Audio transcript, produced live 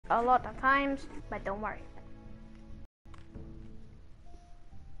a lot of times, but don't worry.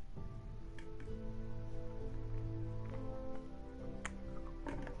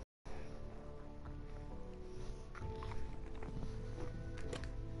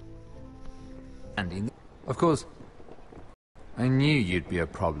 Of course, I knew you'd be a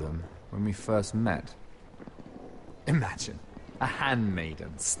problem when we first met. Imagine a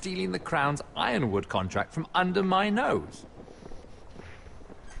handmaiden stealing the crown's ironwood contract from under my nose.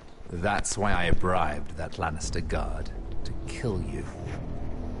 That's why I bribed that Lannister guard to kill you.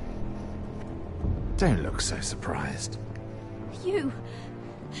 Don't look so surprised. You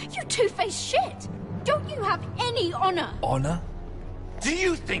two-faced shit! Don't you have any honor? Honor? Do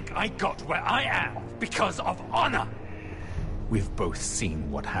you think I got where I am because of honor? We've both seen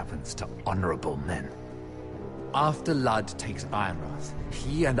what happens to honorable men. After Ludd takes Ironrath,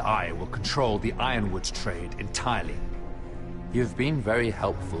 he and I will control the ironwood trade entirely. You've been very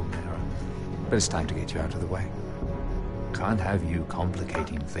helpful, Mira, but it's time to get you out of the way. Can't have you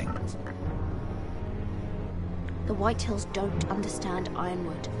complicating things. The Whitehills don't understand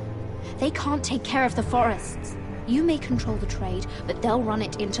Ironwood. They can't take care of the forests. You may control the trade, but they'll run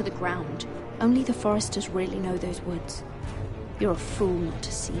it into the ground. Only the foresters really know those woods. You're a fool not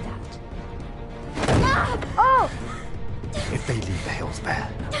to see that. Oh! If they leave the hills bare,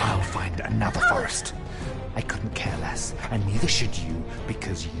 I'll find another forest. I couldn't care less, and neither should you,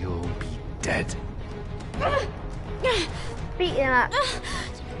 because you'll be dead. Beat him up.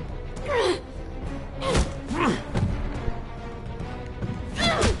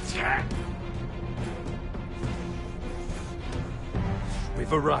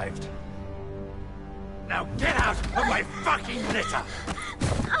 We've arrived. Now get out of my fucking litter!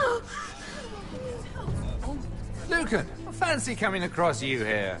 Lucan, fancy coming across you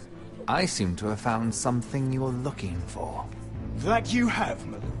here. I seem to have found something you're looking for. That you have,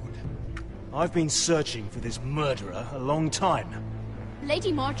 my lord. I've been searching for this murderer a long time.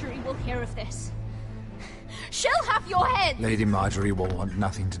 Lady Marjorie will hear of this. She'll have your head! Lady Marjorie will want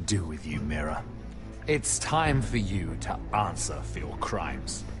nothing to do with you, Mira. It's time for you to answer for your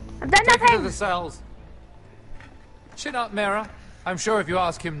crimes. I've done Take her to nothing! the cells. Chin up, Mira. I'm sure if you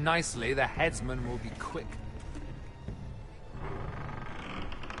ask him nicely, the headsman will be quick.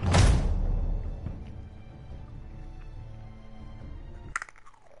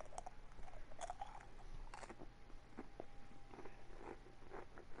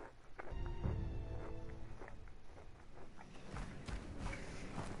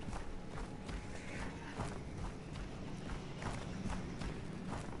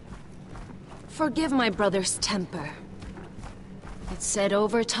 Forgive my brother's temper. It's said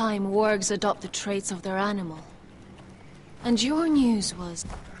over time wargs adopt the traits of their animal. And your news was...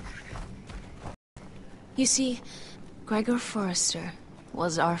 You see, Gregor Forrester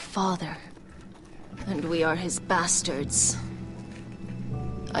was our father. And we are his bastards.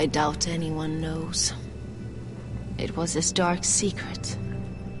 I doubt anyone knows. It was his dark secret.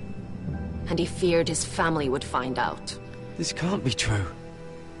 And he feared his family would find out. This can't be true.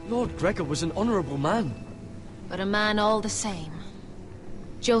 Lord Gregor was an honorable man. But a man all the same.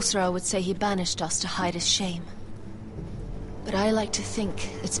 Josra would say he banished us to hide his shame. But I like to think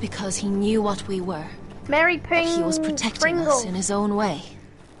it's because he knew what we were. Mary That he was protecting Pringle. us in his own way.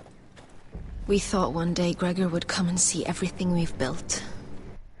 We thought one day Gregor would come and see everything we've built.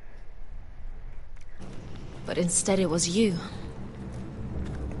 But instead it was you.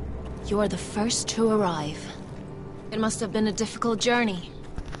 You are the first to arrive. It must have been a difficult journey.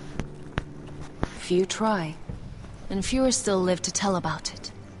 Few try, and fewer still live to tell about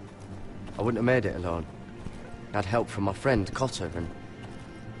it. I wouldn't have made it alone. I had help from my friend Cotter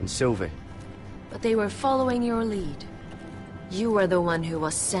and Sylvie. But they were following your lead. You were the one who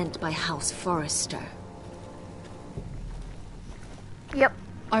was sent by House Forrester. Yep.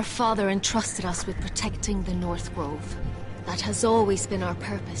 Our father entrusted us with protecting the North Grove. That has always been our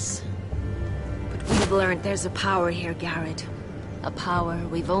purpose. But we've learned there's a power here, Garrett. A power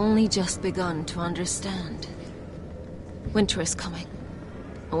we've only just begun to understand. Winter is coming,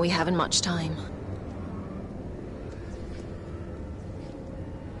 and we haven't much time.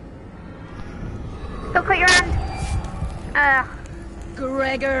 Don't cut your hand.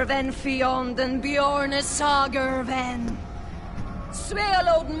 Gregor ven Fionden Bjorne Sager ven.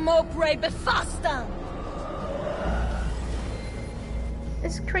 Svealoden Mopre befastan.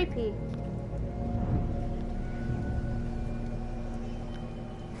 It's creepy.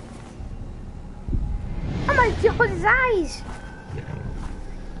 Oh my god, his eyes!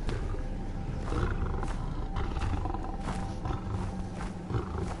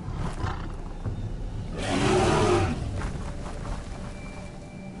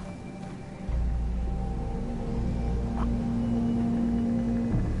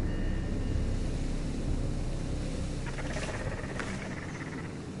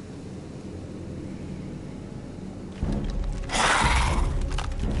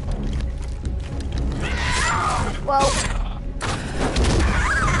 Whoa.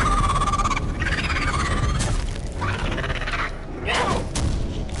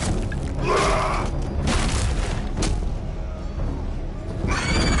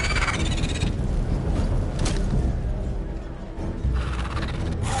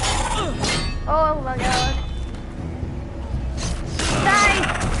 Oh my god.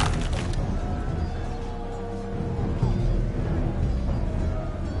 Die!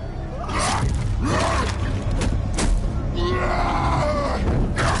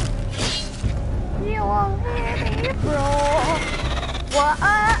 You won't hear me, bro. Whoa,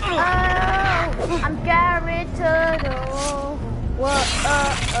 I'm Gary Turtle. Whoa,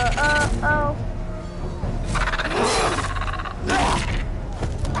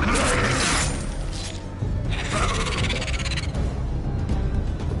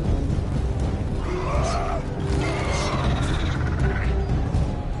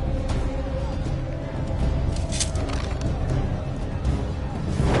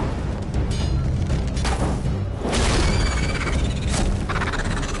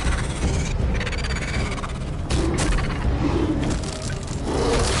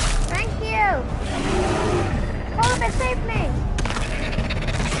 save me!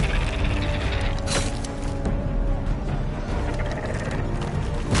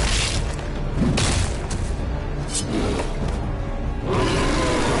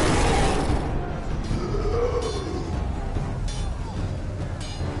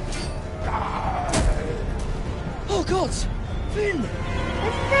 Oh God! Finn!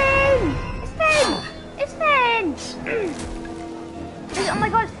 It's Finn! It's Finn! It's Finn! Oh my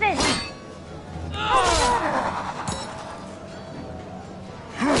god, it's Finn!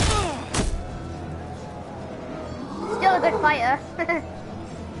 Still a good fighter.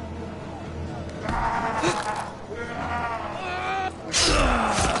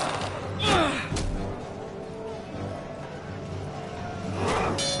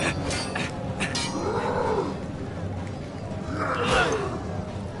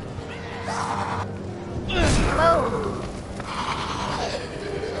 Whoa.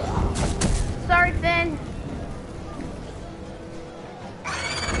 Sorry, Finn.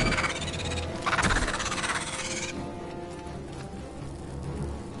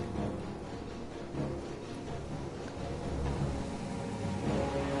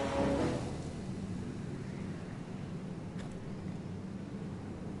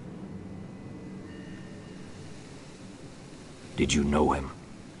 Did you know him?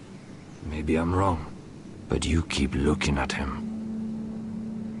 Maybe I'm wrong, but you keep looking at him.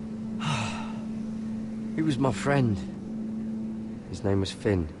 He was my friend. His name was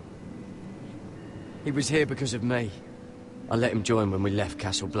Finn. He was here because of me. I let him join when we left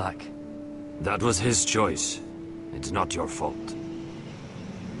Castle Black. That was his choice. It's not your fault.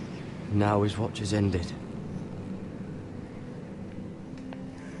 Now his watch has ended.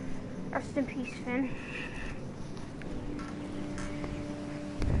 Rest in peace, Finn.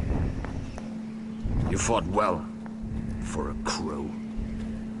 You fought well, for a crow.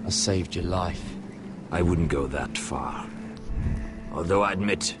 I saved your life. I wouldn't go that far. Although I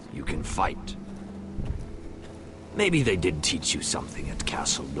admit, you can fight. Maybe they did teach you something at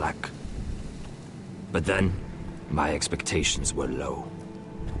Castle Black. But then, my expectations were low.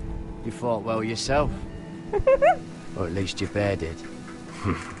 You fought well yourself. Or at least your bear did.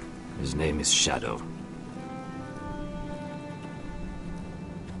 His name is Shadow.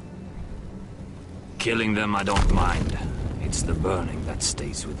 Killing them I don't mind. It's the burning that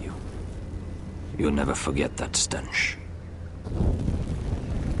stays with you. You'll never forget that stench.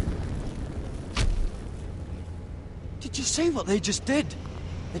 Did you see what they just did?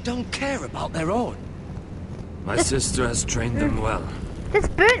 They don't care about their own. My sister has trained them well.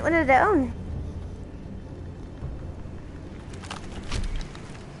 Just burnt one of their own.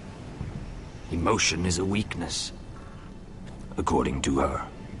 Emotion is a weakness. According to her.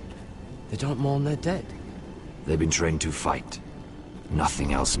 They don't mourn their dead. They've been trained to fight.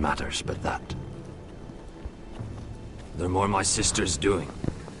 Nothing else matters but that. They're more my sister's doing,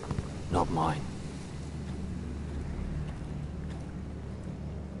 not mine.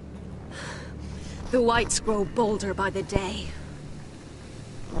 The whites grow bolder by the day.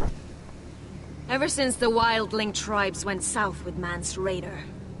 Ever since the wildling tribes went south with Mance Raider.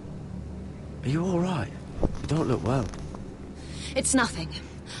 Are you all right? You don't look well. It's nothing.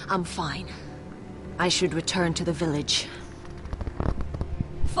 I'm fine. I should return to the village.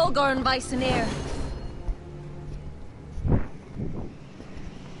 Fulgorn Bysonir.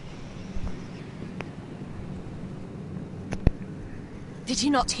 Did you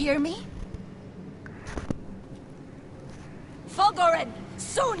not hear me? Fulgorn!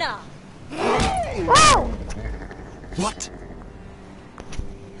 Sona! Whoa! What?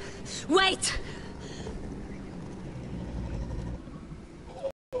 Wait!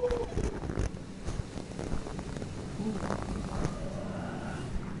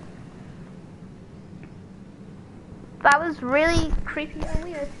 That was really creepy and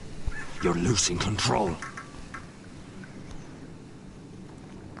weird. You're losing control.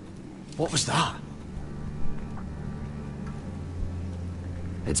 What was that?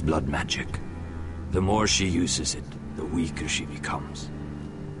 It's blood magic. The more she uses it, the weaker she becomes.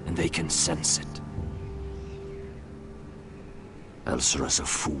 And they can sense it. Elsera's a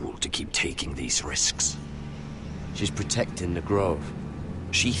fool to keep taking these risks. She's protecting the grove.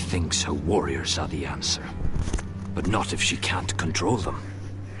 She thinks her warriors are the answer. But not if she can't control them.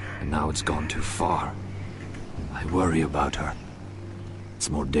 And now it's gone too far. I worry about her. It's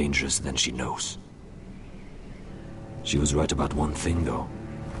more dangerous than she knows. She was right about one thing, though.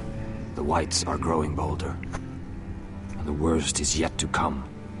 The Whites are growing bolder. And the worst is yet to come.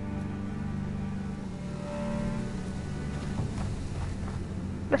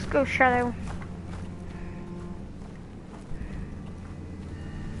 Let's go, Shadow.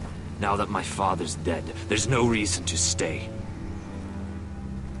 Now that my father's dead, there's no reason to stay.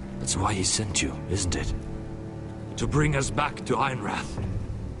 That's why he sent you, isn't it? To bring us back to Ironrath.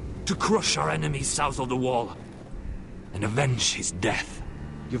 To crush our enemies south of the wall. And avenge his death.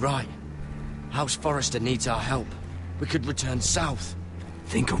 You're right. House Forrester needs our help. We could return south.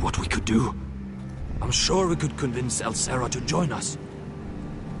 Think of what we could do. I'm sure we could convince Elsera to join us.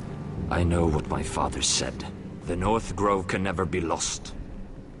 I know what my father said. The North Grove can never be lost.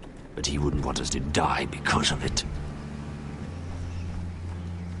 But he wouldn't want us to die because of it.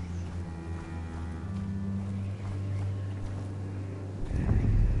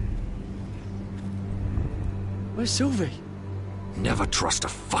 Where's Sylvie? Never trust a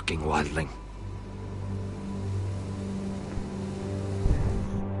fucking wildling.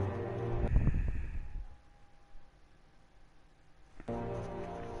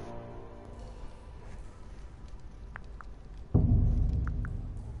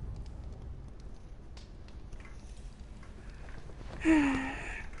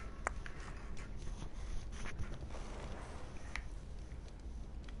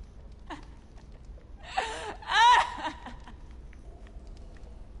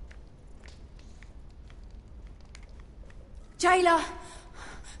 Jailer,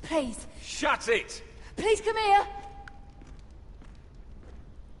 please. Shut it! Please come here.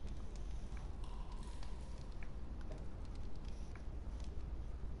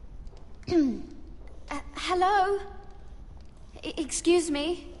 Hello? Excuse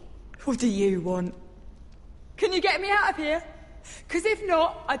me? What do you want? Can you get me out of here? Because if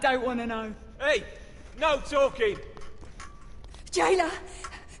not, I don't want to know. Hey! No talking! Jailer!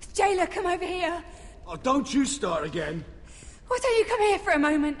 Jailer, come over here. Oh, don't you start again. Why don't you come here for a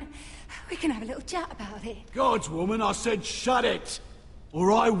moment? We can have a little chat about it. God's woman, I said shut it.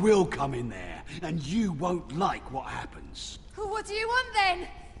 Or I will come in there, and you won't like what happens. Well, what do you want then?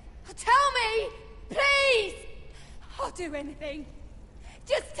 Tell me! Please! I'll do anything.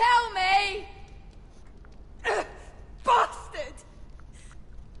 Just tell me! Bastard!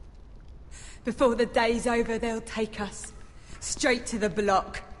 Before the day's over, they'll take us. Straight to the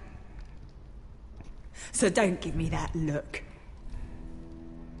block. So don't give me that look.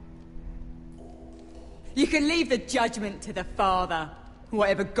 You can leave the judgment to the Father.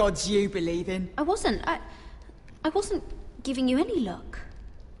 Whatever gods you believe in. I wasn't giving you any look.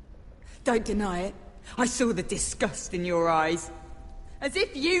 Don't deny it. I saw the disgust in your eyes. As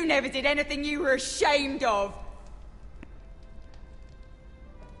if you never did anything you were ashamed of.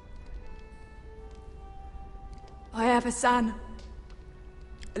 I have a son.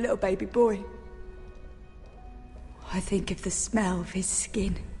 A little baby boy. I think of the smell of his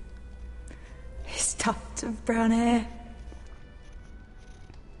skin. His tufts of brown hair.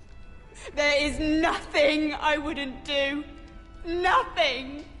 There is nothing I wouldn't do.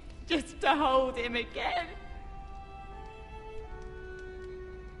 Nothing. Just to hold him again.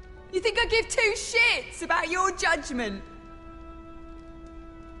 You think I give two shits about your judgment?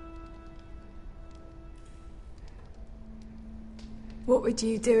 What would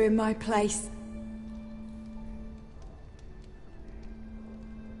you do in my place?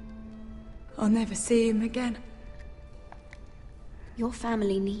 I'll never see him again. Your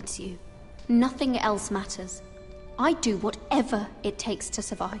family needs you. Nothing else matters. I do whatever it takes to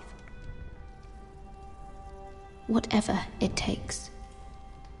survive. Whatever it takes.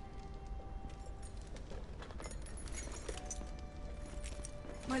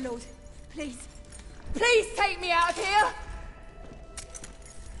 My lord, please. Please take me out of here!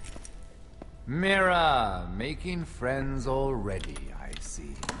 Mira, making friends already, I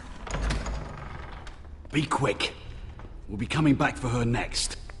see. Be quick. We'll be coming back for her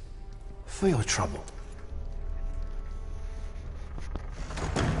next. For your trouble.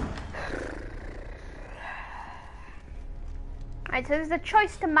 Right, so there's a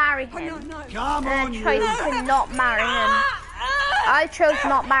choice to marry him. Come on, and a choice to not marry him. I chose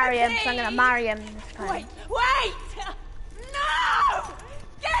not marry him, so I'm gonna marry him this time. Wait! No!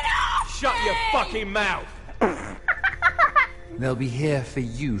 Get off! Shut your fucking mouth! They'll be here for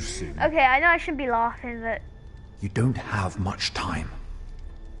you soon. Okay, I know I shouldn't be laughing, but... You don't have much time.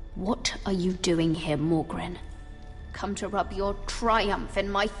 What are you doing here, Morgren? Come to rub your triumph in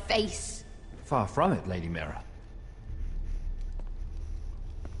my face. Far from it, Lady Mira.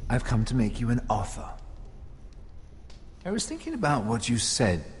 I've come to make you an offer. I was thinking about what you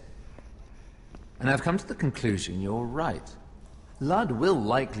said, and I've come to the conclusion you're right. Ludd will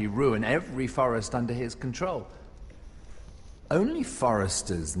likely ruin every forest under his control. Only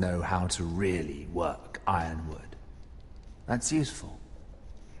foresters know how to really work ironwood. That's useful.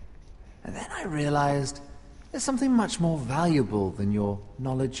 And then I realized there's something much more valuable than your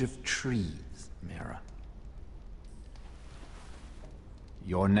knowledge of trees, Mira.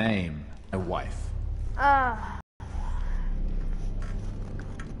 Your name, a wife.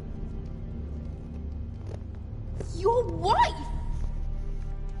 Your wife?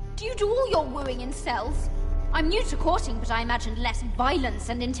 Do you do all your wooing in cells? I'm new to courting, but I imagined less violence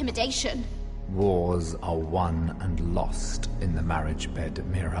and intimidation. Wars are won and lost in the marriage bed,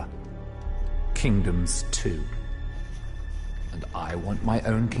 Mira. Kingdoms too. And I want my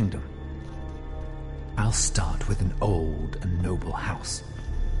own kingdom. I'll start with an old and noble house,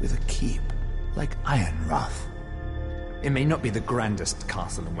 with a keep, like Ironrath. It may not be the grandest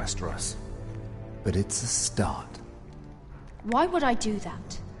castle in Westeros, but it's a start. Why would I do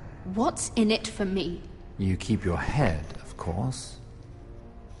that? What's in it for me? You keep your head, of course,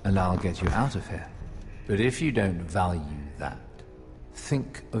 and I'll get you out of here. But if you don't value that,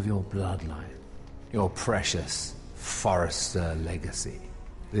 think of your bloodline, your precious Forrester legacy.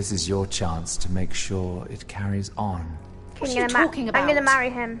 This is your chance to make sure it carries on. What are you talking about? I'm gonna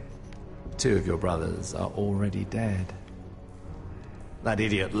marry him. 2 of your brothers are already dead. That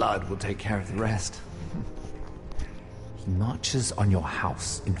idiot Ludd will take care of the rest. He marches on your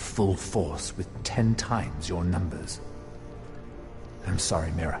house in full force with 10 times your numbers. I'm sorry,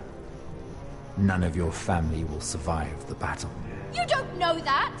 Mira. None of your family will survive the battle. You don't know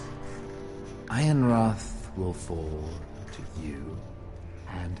that! Ironrath will fall to you,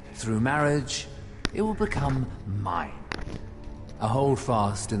 and through marriage, it will become mine. A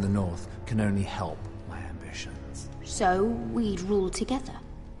holdfast in the north can only help my ambitions. So we'd rule together,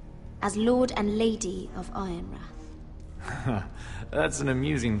 as Lord and Lady of Ironrath. That's an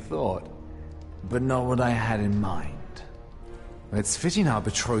amusing thought, but not what I had in mind. It's fitting our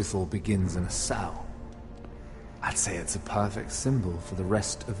betrothal begins in a cell. I'd say it's a perfect symbol for the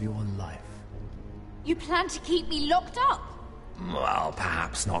rest of your life. You plan to keep me locked up? Well,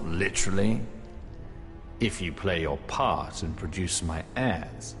 perhaps not literally. If you play your part and produce my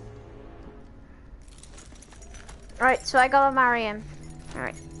heirs. Right, so I gotta marry him.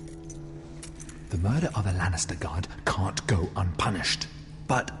 Alright. The murder of a Lannister guard can't go unpunished.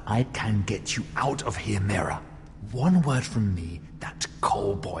 But I can get you out of here, Mira. One word from me, that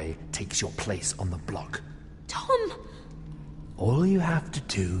coal boy takes your place on the block. Tom! All you have to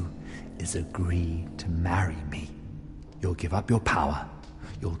do is agree to marry me. You'll give up your power.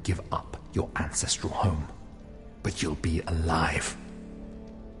 You'll give up your ancestral home. But you'll be alive.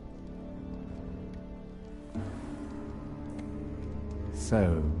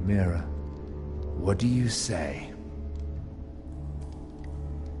 So, Mira, what do you say?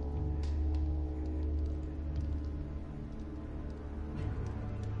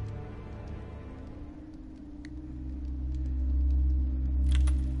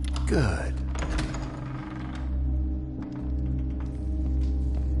 Good.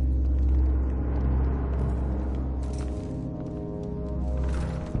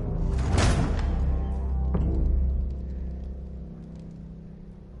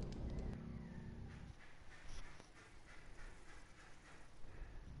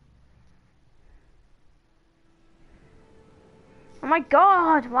 Oh my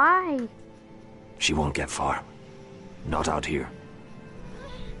god, why? She won't get far. Not out here.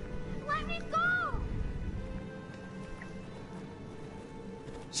 Let me go!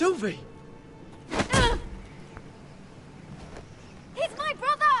 Sylvie! He's my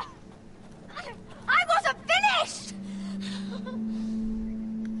brother! I wasn't finished!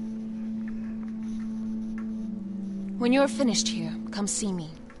 When you're finished here, come see me.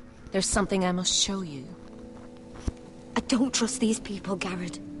 There's something I must show you. I don't trust these people,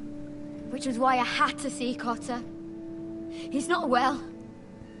 Garrett. Which was why I had to see Cotter. He's not well.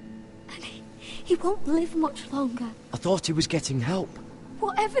 And he won't live much longer. I thought he was getting help.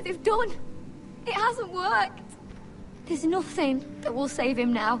 Whatever they've done, it hasn't worked. There's nothing that will save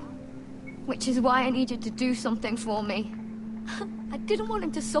him now. Which is why I need you to do something for me. I didn't want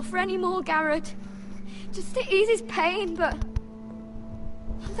him to suffer anymore, Garrett. Just to ease his pain, but...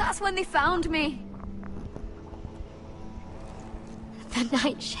 that's when they found me. The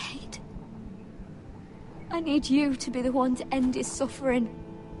Nightshade. I need you to be the one to end his suffering.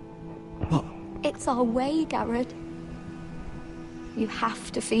 What? It's our way, Garrett. You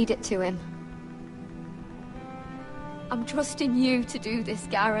have to feed it to him. I'm trusting you to do this,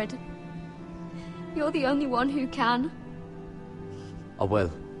 Garrett. You're the only one who can. I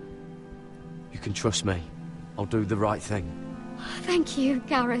will. You can trust me. I'll do the right thing. Thank you,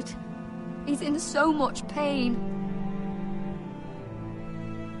 Garrett. He's in so much pain.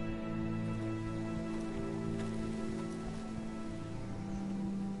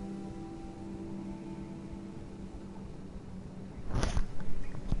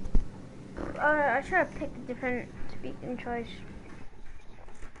 I should have picked a different speaking choice.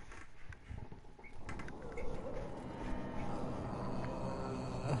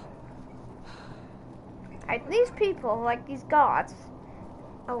 Like, these people, like these guards,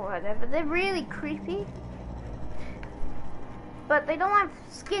 or whatever, they're really creepy. But they don't have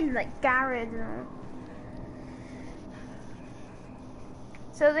skin like Garrett.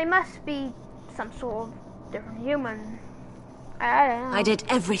 So they must be some sort of different human. I don't know. I did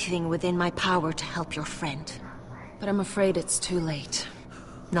everything within my power to help your friend. But I'm afraid it's too late.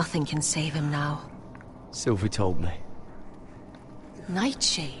 Nothing can save him now. Sylvie told me.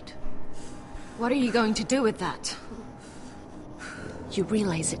 Nightshade? What are you going to do with that? You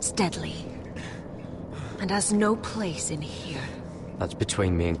realize it's deadly. And has no place in here. That's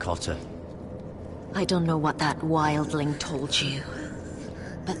between me and Cotter. I don't know what that wildling told you.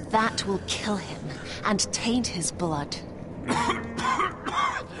 But that will kill him and taint his blood.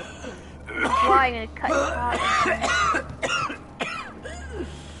 Why I'm gonna cut your heart?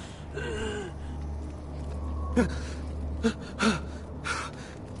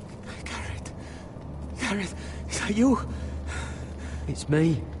 Garrett, is that you? It's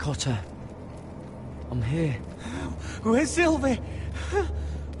me, Cotter. I'm here. Where's Sylvie? I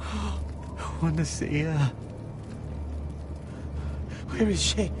want to see her. Where is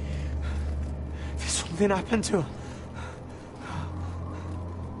she? Did something happen to her?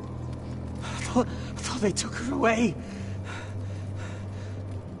 I thought they took her away.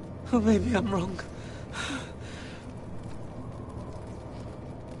 Oh, maybe I'm wrong.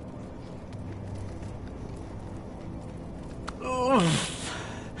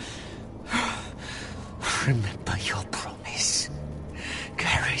 Remember your promise,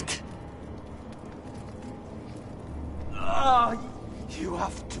 Garrett. You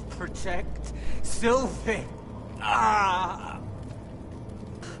have to protect Sylvie.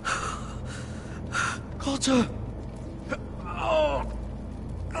 Cotter!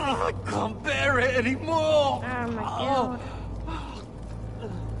 I can't bear it anymore! Oh my god.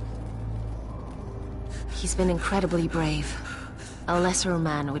 He's been incredibly brave. A lesser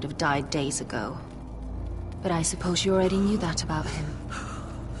man would have died days ago. But I suppose you already knew that about him.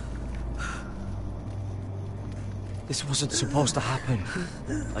 This wasn't supposed to happen.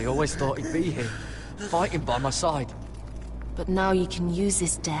 I always thought he'd be here, fighting by my side. But now you can use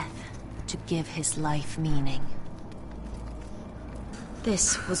his death to give his life meaning.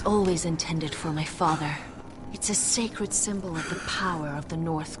 This was always intended for my father. It's a sacred symbol of the power of the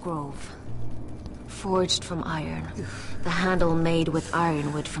North Grove. Forged from iron, the handle made with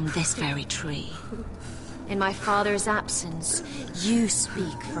ironwood from this very tree. In my father's absence, you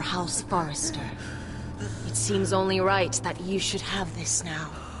speak for House Forrester. It seems only right that you should have this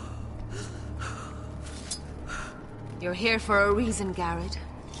now. You're here for a reason, Garrett.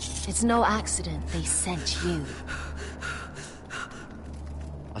 It's no accident they sent you.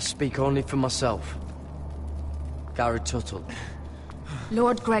 I speak only for myself. Garrett Tuttle.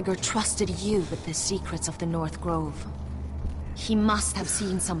 Lord Gregor trusted you with the secrets of the North Grove. He must have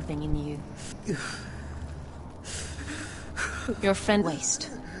seen something in you. Your friend waste.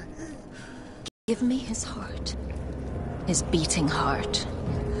 Give me his heart. His beating heart.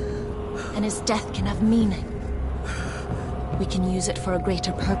 And his death can have meaning. We can use it for a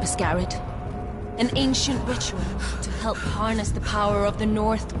greater purpose, Garrett. An ancient ritual to help harness the power of the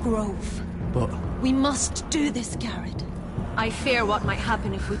North Grove. But... we must do this, Garrett. I fear what might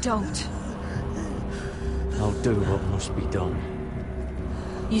happen if we don't. I'll do what must be done.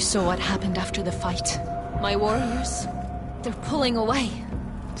 You saw what happened after the fight. My warriors, they're pulling away.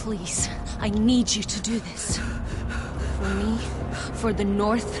 Please, I need you to do this. For me, for the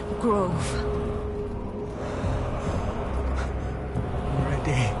North Grove.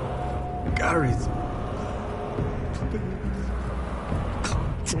 Ready. Gareth.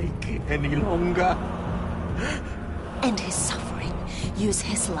 Can't take it any longer. End his suffering. Use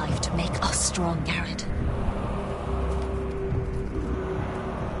his life to make us strong, Garrett.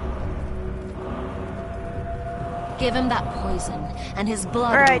 Give him that poison, and his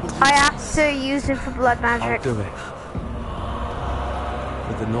blood Alright, will be I have to use it for blood magic. I'll do it.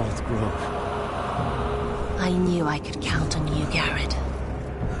 For the North Grove. I knew I could count on you, Garrett.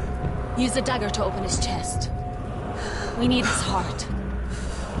 Use the dagger to open his chest. We need his heart.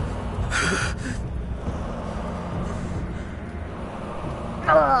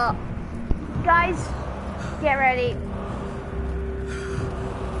 Guys, get ready.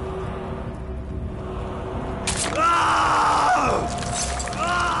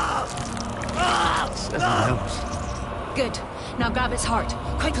 Good. Now grab his heart,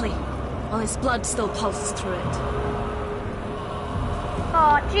 quickly, while his blood still pulses through it.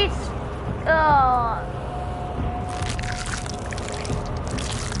 Oh, jeez. Oh.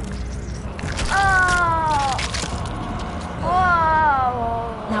 Oh.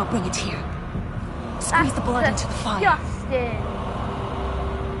 Whoa. Now bring it here. Squeeze the blood into the fire. Disgusting.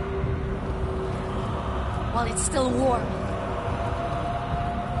 While it's still warm.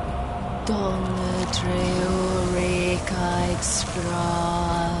 Donne treurekaig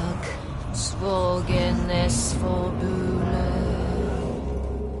sprag, svogenes forbule.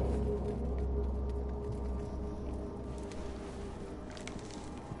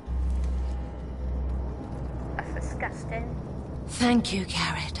 That's disgusting. Thank you,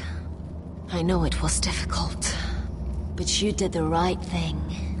 Garrett. I know it was difficult, but you did the right thing.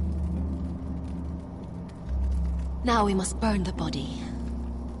 Now we must burn the body.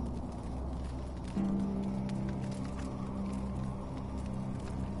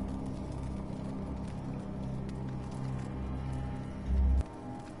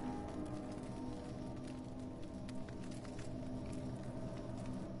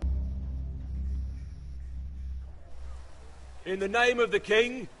 In the name of the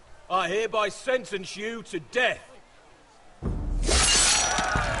king, I hereby sentence you to death.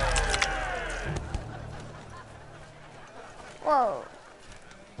 Whoa.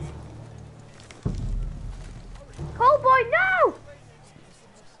 Cowboy, no!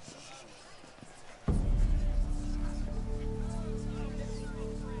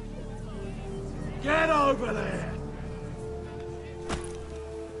 Get over there!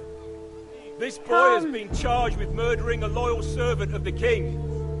 This boy has been charged with murdering a loyal servant of the king.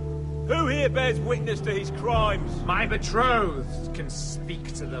 Who here bears witness to his crimes? My betrothed can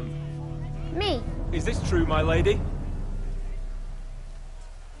speak to them. Me. Is this true, my lady?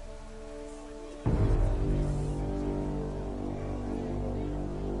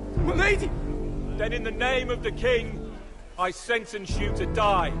 My lady! Then in the name of the king, I sentence you to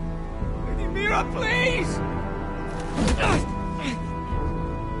die. Lady Mira, please!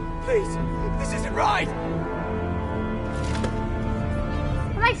 Please, this isn't right!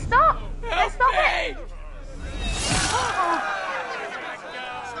 Can I stop? Can I stop it?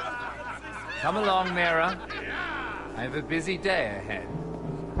 Come along, Mira. I have a busy day ahead.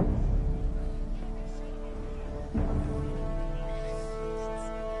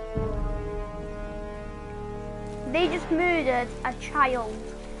 They just murdered a child.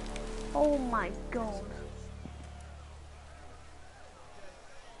 Oh my god.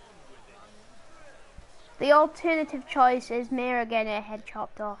 The alternative choice is Mira getting her head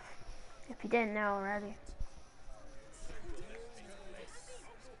chopped off. If you didn't know already.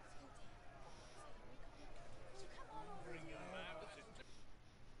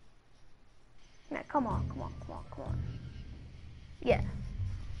 Now, come on. Yeah.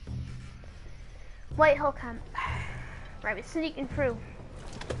 Whitehall camp. Right, we're sneaking through.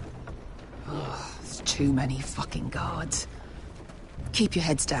 Oh, there's too many fucking guards. Keep your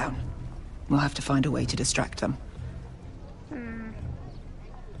heads down. We'll have to find a way to distract them.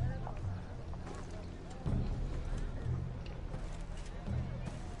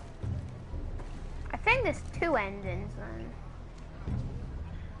 I think there's two endings then.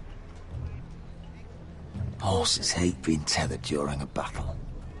 Horses hate being tethered during a battle.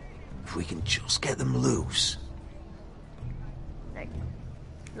 If we can just get them loose. Like,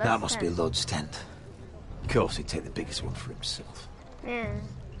 That must be Lud's tent. Of course, he'd take the biggest one for himself. Yeah.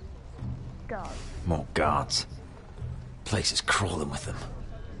 God. More guards. Place is crawling with them.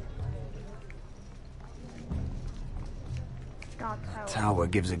 Oh, Tower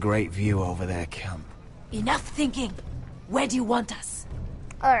gives a great view over their camp. Enough thinking. Where do you want us?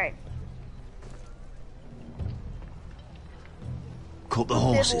 Alright. Cut the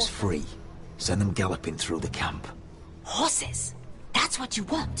horses free. Send them galloping through the camp. Horses? That's what you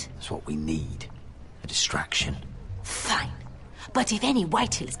want? That's what we need. A distraction. Fine. But if any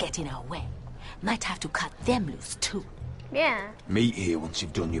Whitehills get in our way, might have to cut them loose too. Yeah. Meet here once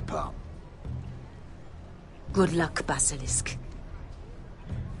you've done your part. Good luck, Basilisk.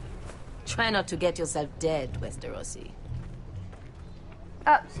 Try not to get yourself dead, Westerosi.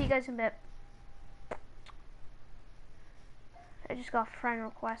 Oh, see you guys in a bit. I just got a friend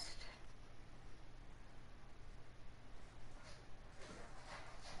request.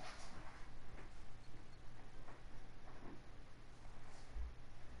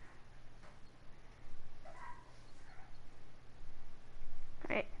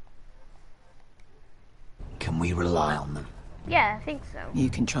 Right. Can we rely on them? Yeah, I think so. You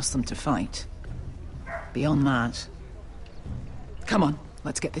can trust them to fight. Beyond that... Come on,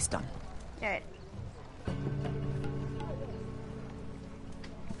 let's get this done. Alright.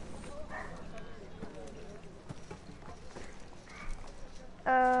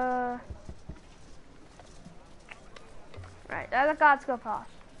 Right, let the guards go past.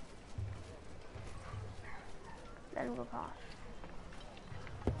 Let them go past.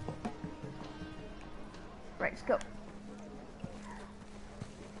 Right, let's go.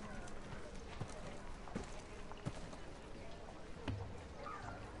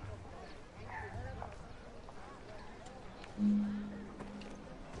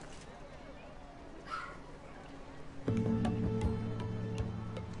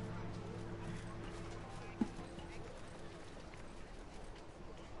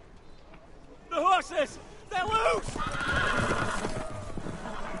 The horses! They're loose!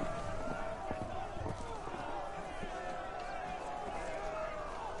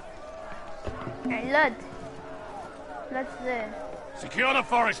 Hey, Lud. Lud's there. Secure the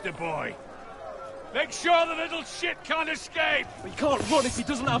Forester boy. Make sure the little shit can't escape. He can't run if he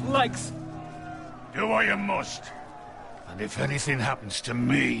doesn't have legs. Do what you must. And if anything happens to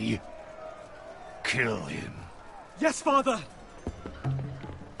me, kill him. Yes, father.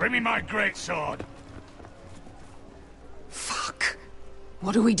 Bring me my greatsword. Fuck.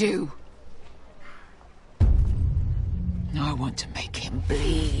 What do we do? I want to make him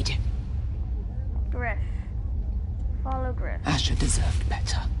bleed. Griff. Follow Griff. Asher deserved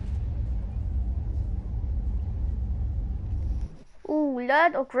better. Ooh,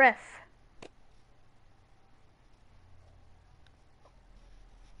 Lud or Griff?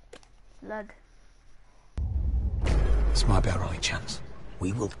 Lud. This might be our only chance.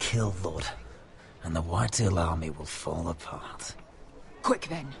 We will kill Lud, and the Whitehill army will fall apart. Quick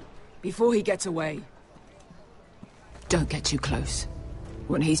then, before he gets away. Don't get too close.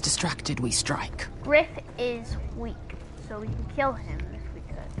 When he's distracted, we strike. Griff is weak, so we can kill him if we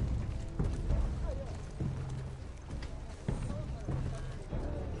could.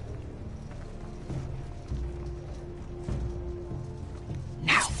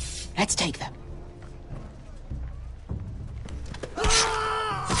 Now, let's take them.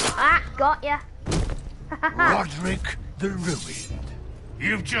 Ah, got ya. Rodrik the Ruined.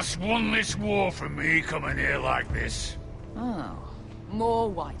 You've just won this war from me coming here like this. Oh, more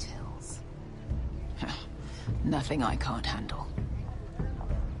Whitehills. Nothing I can't handle.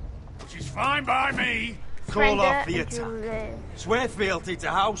 Which is fine by me. Call off the attack. Swear fealty to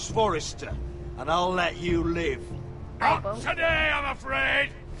House Forrester, and I'll let you live. Not today, I'm afraid.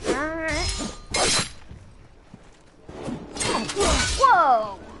 Alright.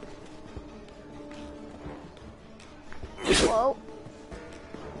 Whoa! Whoa.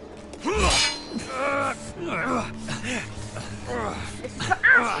 This is for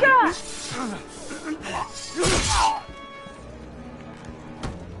Asher!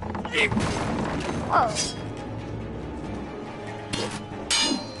 Whoa.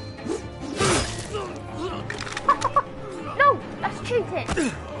 No! That's cheating!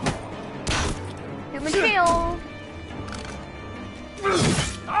 Human shield!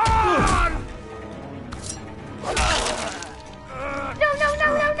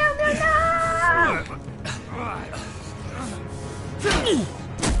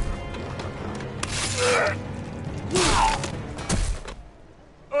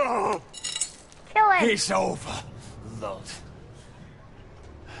 Kill him! It's over, Lud.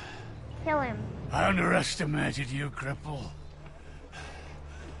 Kill him. I underestimated you, cripple.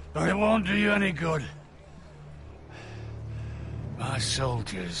 But it won't do you any good. My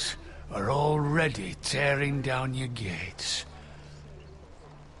soldiers are already tearing down your gates.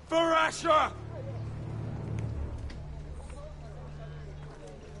 For Asher!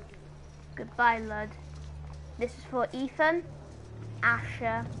 Goodbye, Lud. This is for Ethan,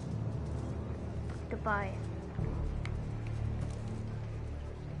 Asher. Goodbye.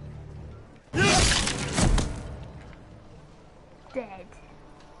 Dead.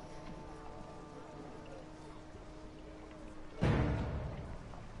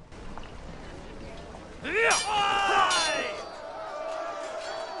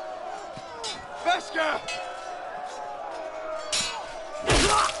 Veska!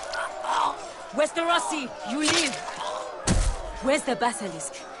 Westerosi, you live! Where's the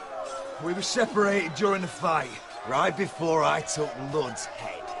basilisk? We were separated during the fight, right before I took Lud's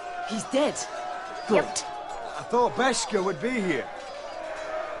head. He's dead. Good. I thought Veska would be here.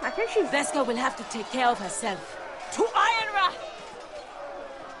 I think she's... Veska will have to take care of herself. To Ironra!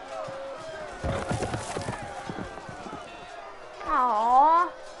 Aww.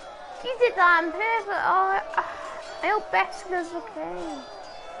 You did that on purpose. Oh, I hope Veska's okay.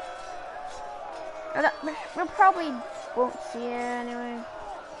 We probably won't see her anyway.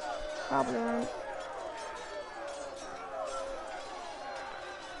 Probably won't.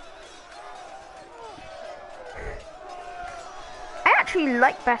 I actually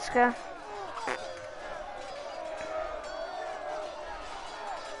like Veska.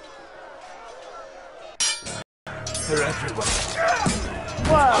 They're everywhere.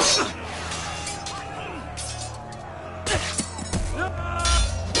 Whoa.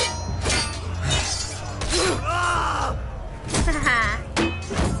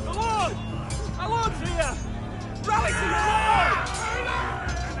 My lord's here! Rally to your lord!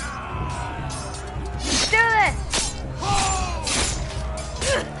 Do this!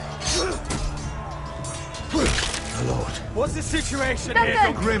 My lord. What's the situation Duncan.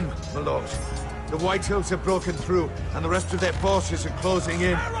 here? Grim, my lord. The White Hills have broken through, and the rest of their forces are closing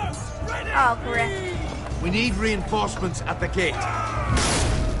in. Oh, correct. We need reinforcements at the gate.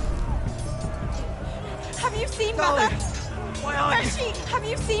 Have you seen Mother? Why are Where's she? Have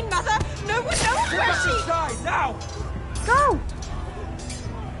you seen Mother? No one knows where she is. Inside, now! Go!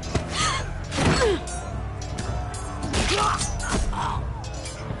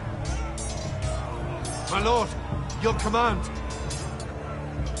 My lord, your command.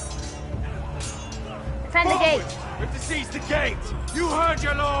 Defend the gate. We have to seize the gate! You heard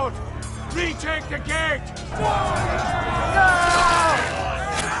your lord! Retake the gate!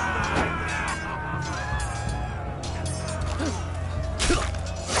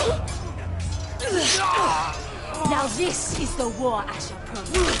 Now this is the war Asher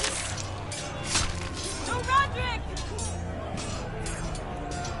promised. To Rodrik!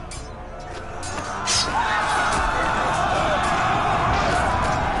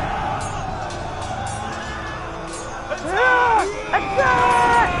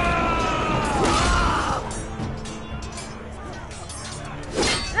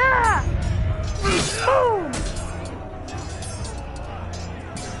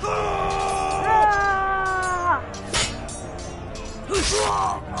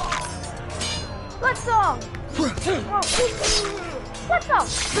 Let's go! Let's go!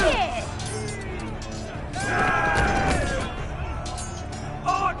 Shit!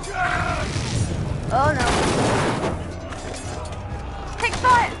 Oh no. Take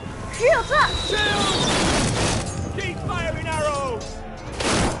fire! Shields up! Shields! Keep firing arrows!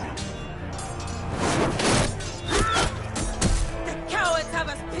 The cowards have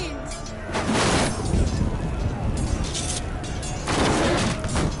us pinned.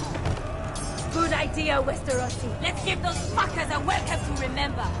 Good idea, Westerosi. Let's give those fuckers a welcome to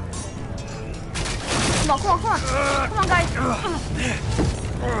remember. Come on, come on, come on! Come on, guys!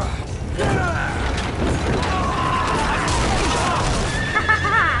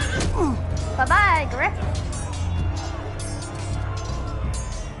 Bye-bye, Griff.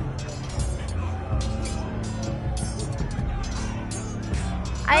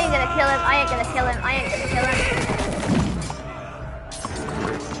 I ain't gonna kill him, I ain't gonna kill him, I ain't gonna kill him.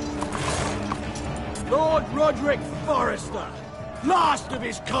 Lord Rodrik Forrester, last of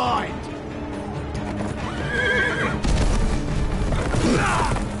his kind.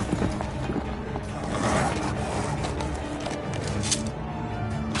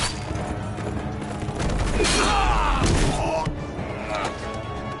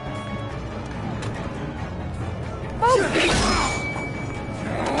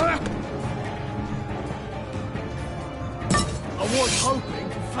 I was hoping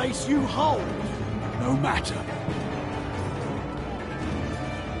to face you whole. No matter.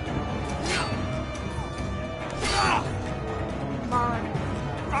 Come on.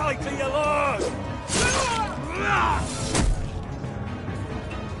 Rally to your lord!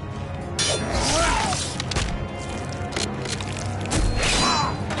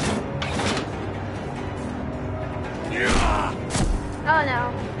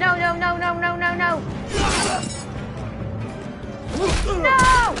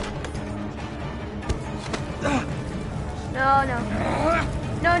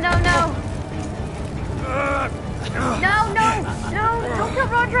 No, no, no! Don't kill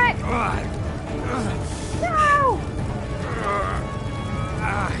Rodrik! No!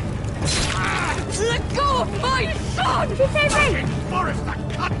 Let go of my son! She saved me! Forrest, that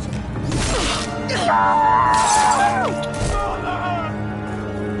cut!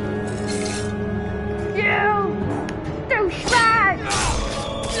 You douchebag!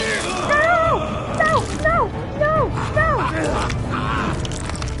 No! No! No! No! No!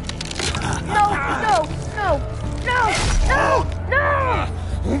 No! No! No! No! No!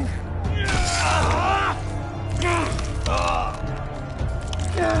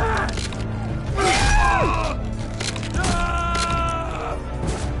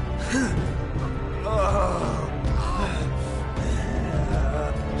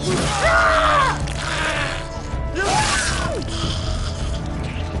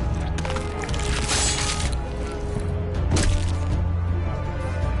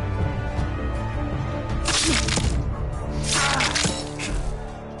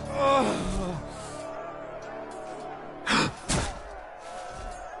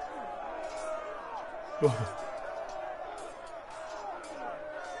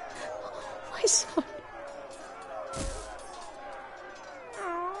 My son.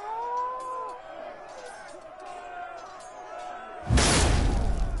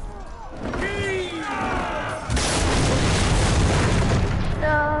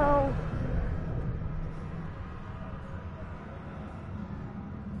 No!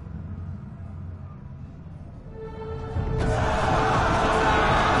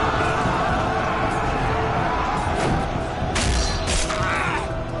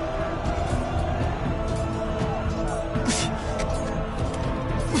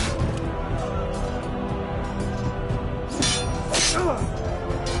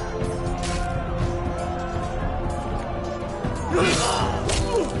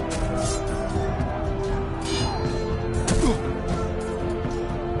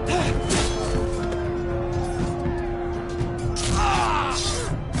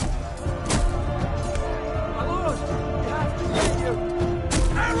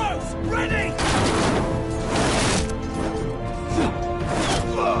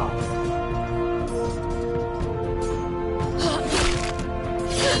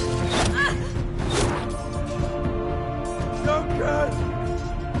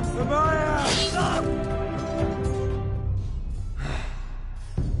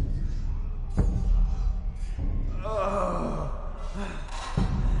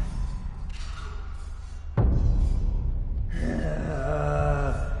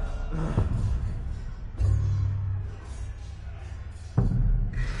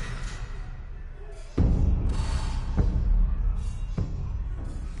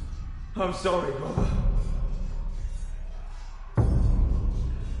 I'm sorry, brother.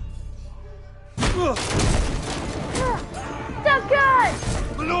 Duncan!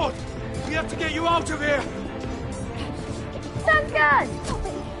 My lord! We have to get you out of here! Duncan!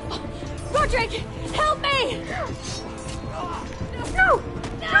 Rodrik, help me! No!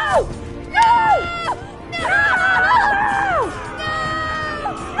 No! No! No!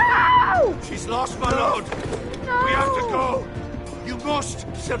 No! She's lost, my lord! No! We have to go! You must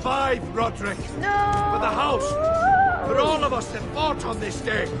survive, Rodrik! No! For the house! For all of us that fought on this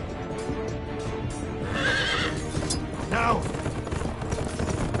day! Now!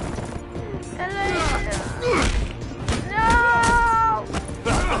 No!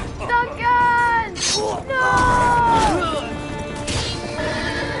 Duncan! No!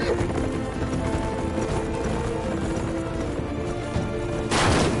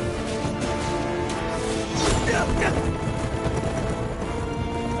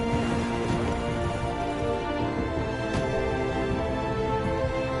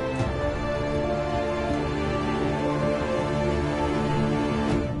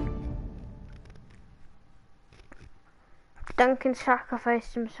 Duncan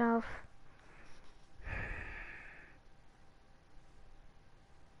sacrificed himself.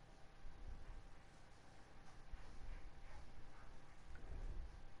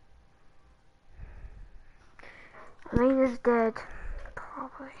 Elena's dead,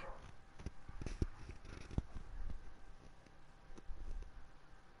 probably.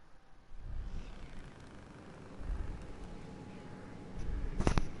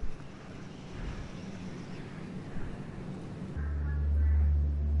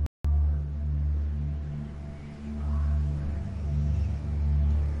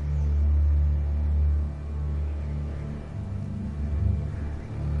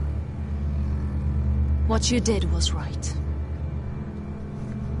 What you did was right.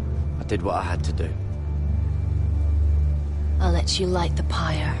 I did what I had to do. I'll let you light the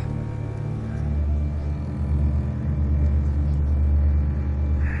pyre.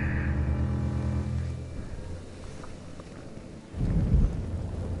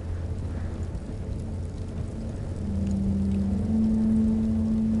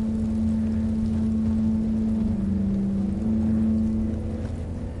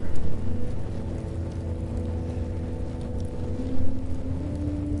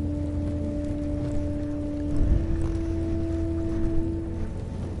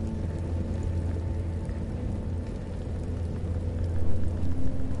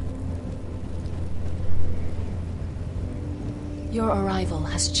 Your arrival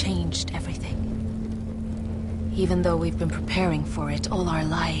has changed everything. Even though we've been preparing for it all our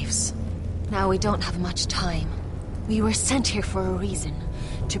lives. Now we don't have much time. We were sent here for a reason.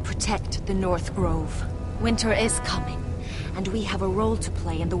 To protect the North Grove. Winter is coming, and we have a role to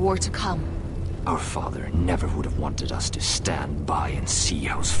play in the war to come. Our father never would have wanted us to stand by and see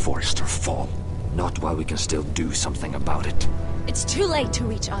House Forrester fall. Not while we can still do something about it. It's too late to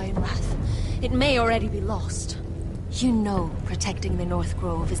reach Ironrath. It may already be lost. You know protecting the North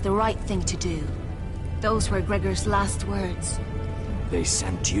Grove is the right thing to do. Those were Gregor's last words. They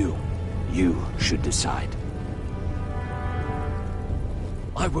sent you. You should decide.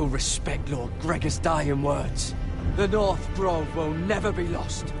 I will respect Lord Gregor's dying words. The North Grove will never be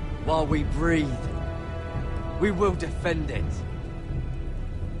lost while we breathe. We will defend it.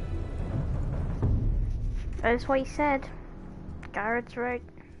 That's what he said. Garrett's right.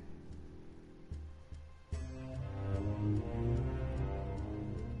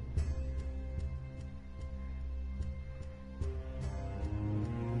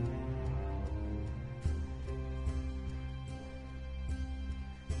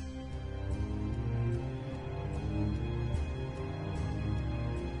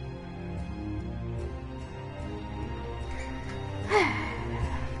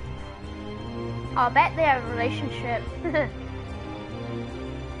 I bet they have a relationship.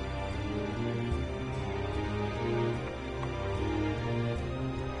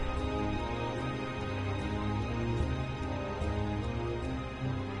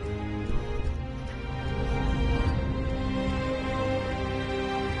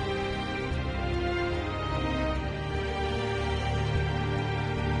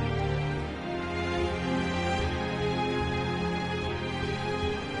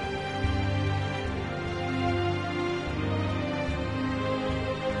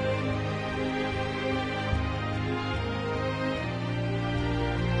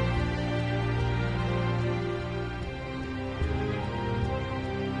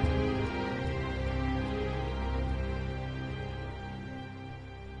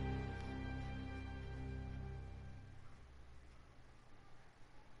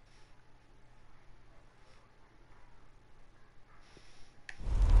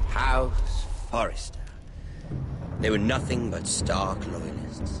 House Forrester. They were nothing but Stark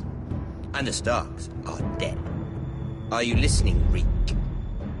loyalists. And the Starks are dead. Are you listening, Reek?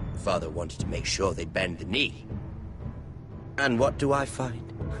 Father wanted to make sure they'd bend the knee. And what do I find?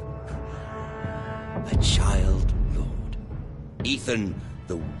 A child lord. Ethan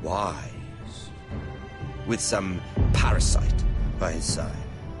the Wise. With some parasite by his side.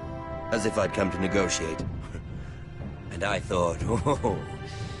 As if I'd come to negotiate. And I thought, oh,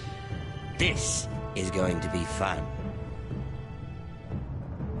 this is going to be fun.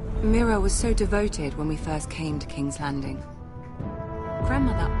 Mira was so devoted when we first came to King's Landing.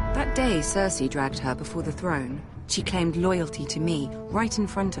 Grandmother, that day Cersei dragged her before the throne, she claimed loyalty to me right in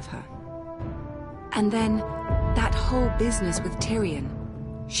front of her. And then, that whole business with Tyrion.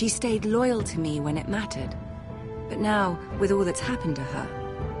 She stayed loyal to me when it mattered. But now, with all that's happened to her,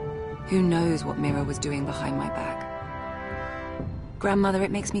 who knows what Mira was doing behind my back? Grandmother, it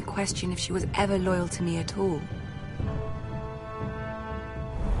makes me question if she was ever loyal to me at all.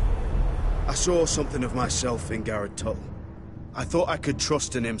 I saw something of myself in Garrett Tuttle. I thought I could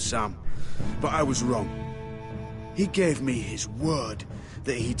trust in him, Sam, but I was wrong. He gave me his word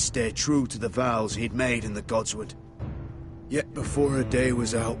that he'd stay true to the vows he'd made in the Godswood. Yet before a day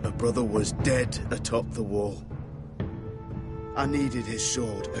was out, a brother was dead atop the wall. I needed his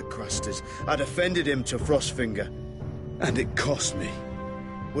sword at Craster's. I defended him to Frostfinger. And it cost me.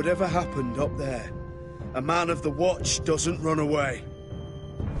 Whatever happened up there, a man of the Watch doesn't run away.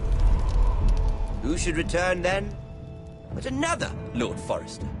 Who should return then? But another Lord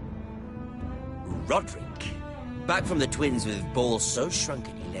Forrester. Rodrik. Back from the Twins with balls so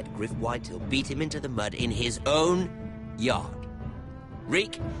shrunken he let Griff Whitehill beat him into the mud in his own yard.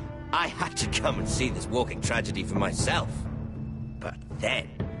 Reek, I had to come and see this walking tragedy for myself. But then...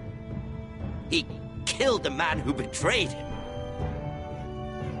 he killed the man who betrayed him.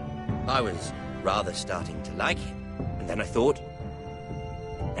 I was rather starting to like him, and then I thought,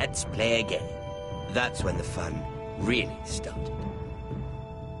 let's play again. That's when the fun really started.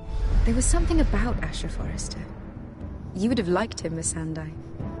 There was something about Asher Forrester. You would have liked him, Miss Sandai.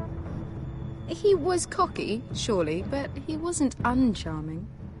 He was cocky, surely, but he wasn't uncharming.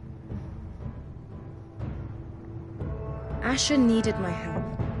 Asher needed my help.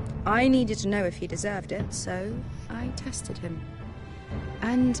 I needed to know if he deserved it, so I tested him.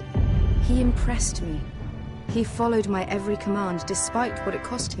 And he impressed me. He followed my every command, despite what it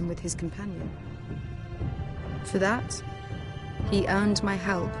cost him with his companion. For that, He earned my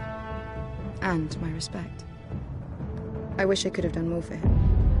help. And my respect. I wish I could have done more for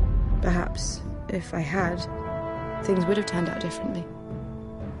him. Perhaps, if I had, things would have turned out differently.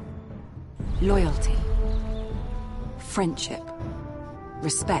 Loyalty. Friendship.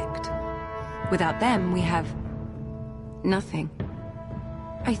 Respect. Without them, we have... nothing.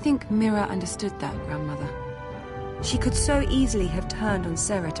 I think Mira understood that, Grandmother. She could so easily have turned on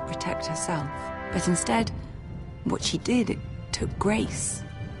Sarah to protect herself, but instead, what she did, it took grace.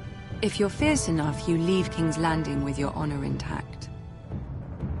 If you're fierce enough, you leave King's Landing with your honor intact.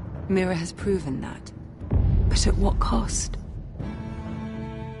 Mira has proven that. But at what cost?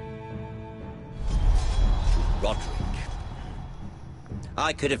 Rodrik.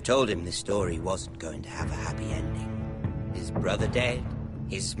 I could have told him this story wasn't going to have a happy ending. His brother dead,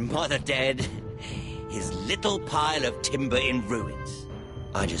 his mother dead, his little pile of timber in ruins.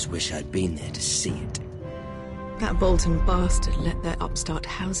 I just wish I'd been there to see it. That Bolton bastard let their upstart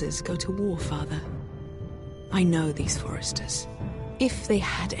houses go to war, Father. I know these Forresters. If they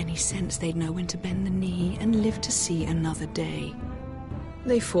had any sense, they'd know when to bend the knee and live to see another day.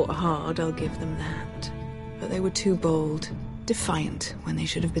 They fought hard, I'll give them that. But they were too bold, defiant when they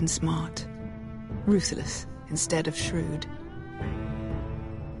should have been smart. Ruthless instead of shrewd.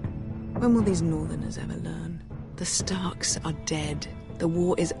 When will these Northerners ever learn? The Starks are dead. The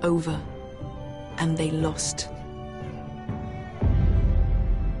war is over. And they lost.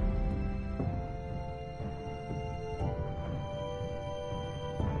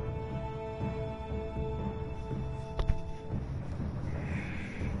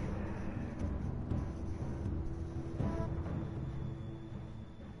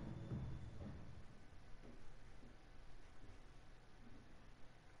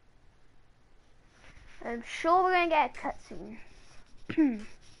 I'm sure we're gonna get a cutscene.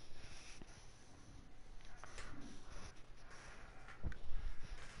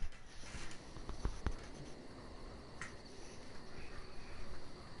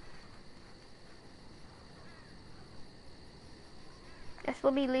 This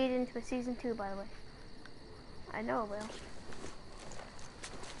will be leading to a season 2, by the way. I know it will.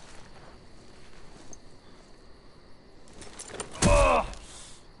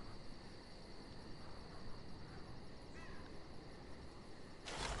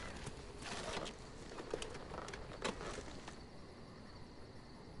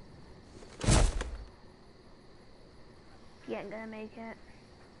 You ain't gonna make it.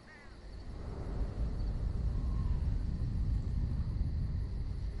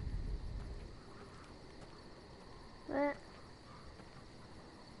 What?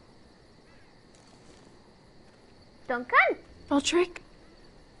 Duncan? Rodrik?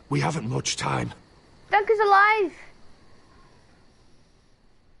 We haven't much time. Duncan's alive!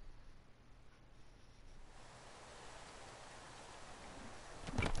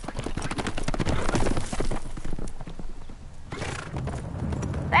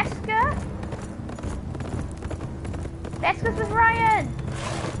 Veska's with Ryan!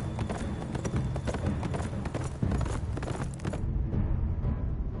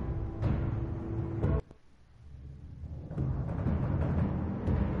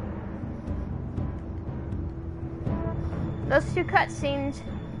 Those two cutscenes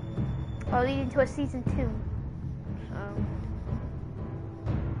are leading to a season 2. So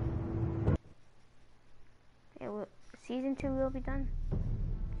yeah, well, season 2 will be done.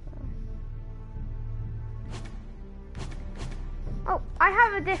 Oh, I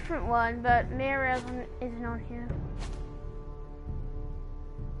have a different one, but Mira isn't on here.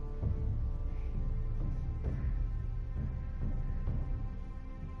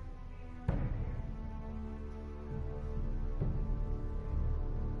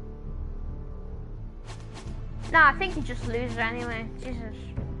 Nah, I think you just lose her anyway. She's just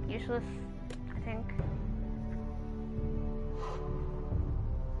useless, I think.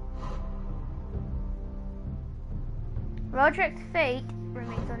 Rodrik's fate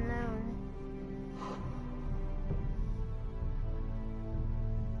remains unknown.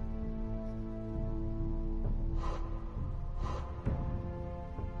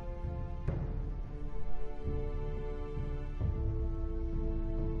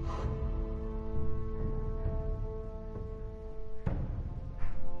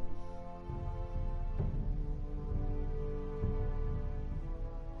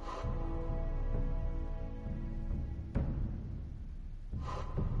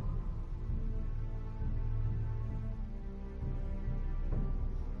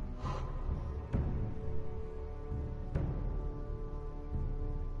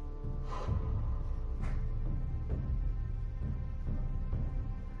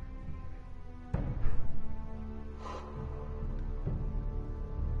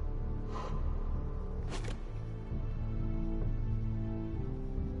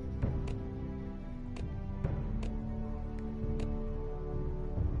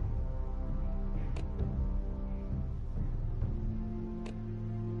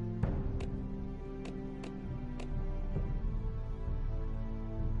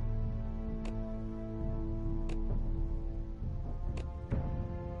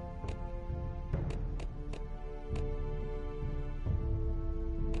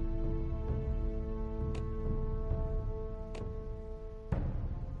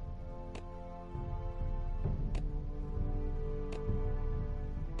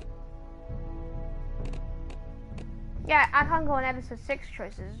 Yeah, I can't go on episode 6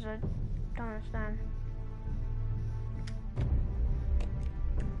 choices. I don't understand.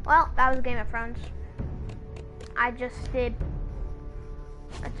 Well, that was a Game of Thrones. I just did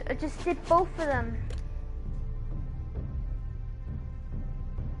both of them.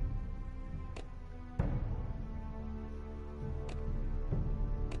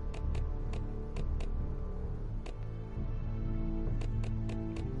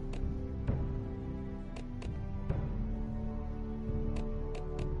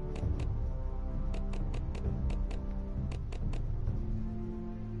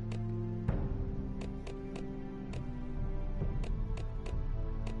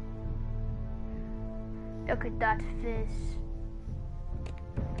 Look at that face.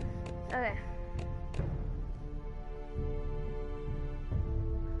 Okay.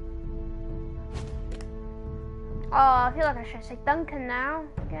 Oh, I feel like I should say Duncan now.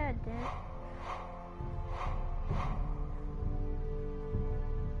 God damn.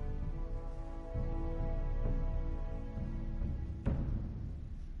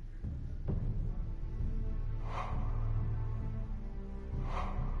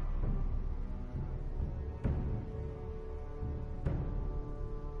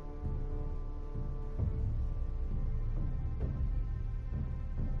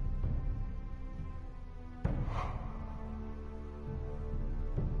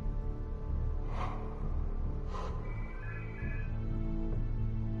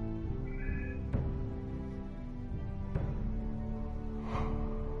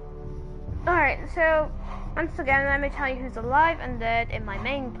 Alright, so once again, let me tell you who's alive and dead in my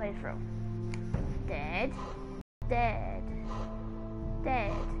main playthrough. Dead, dead,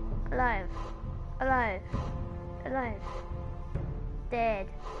 dead, alive, alive, alive, dead,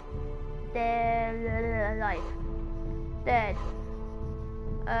 dead, alive, dead,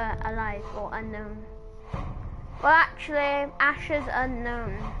 alive or unknown. Well, actually, Asher's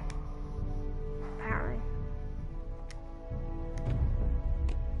unknown, apparently.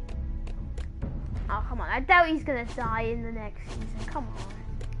 Oh, come on. I doubt he's gonna die in the next season. Come on.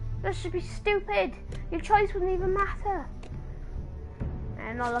 This should be stupid. Your choice wouldn't even matter.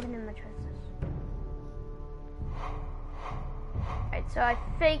 I'm not looking at my choices. Right, so I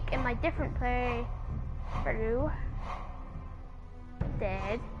think in my different play through,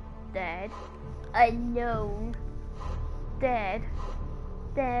 dead, dead, unknown, dead,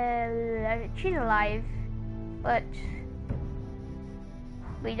 dead. She's alive, but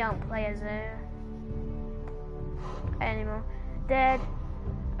we don't play as a anymore. Dead,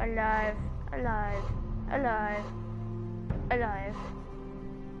 alive, alive, alive, alive,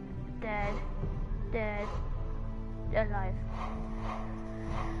 dead, dead, alive.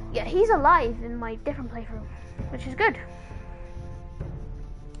 Yeah, he's alive in my different playthrough, which is good.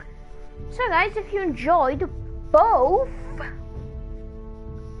 So guys, if you enjoyed both,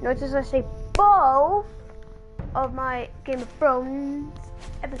 notice I say both of my Game of Thrones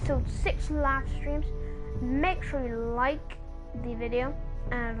episode 6 live streams, make sure you like the video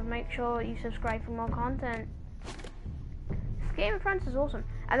and make sure you subscribe for more content. Game of Thrones is awesome,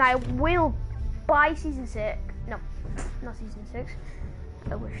 and I will buy season 6. No, not season 6.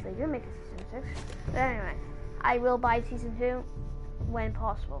 I wish they did make a season 6. But anyway, I will buy season 2 when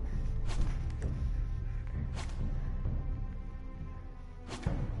possible.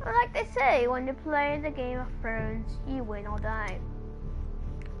 And like they say, when you play the Game of Thrones, you win or die.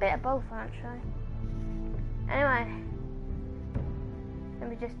 Bit of both, actually. Anyway, let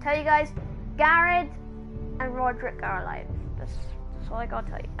me just tell you guys, Garrett and Rodrik are alive. That's all I gotta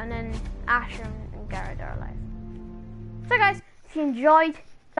tell you. And then Asher and Garrett are alive. So guys, if you enjoyed,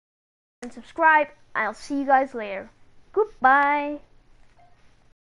 like and subscribe, and I'll see you guys later. Goodbye.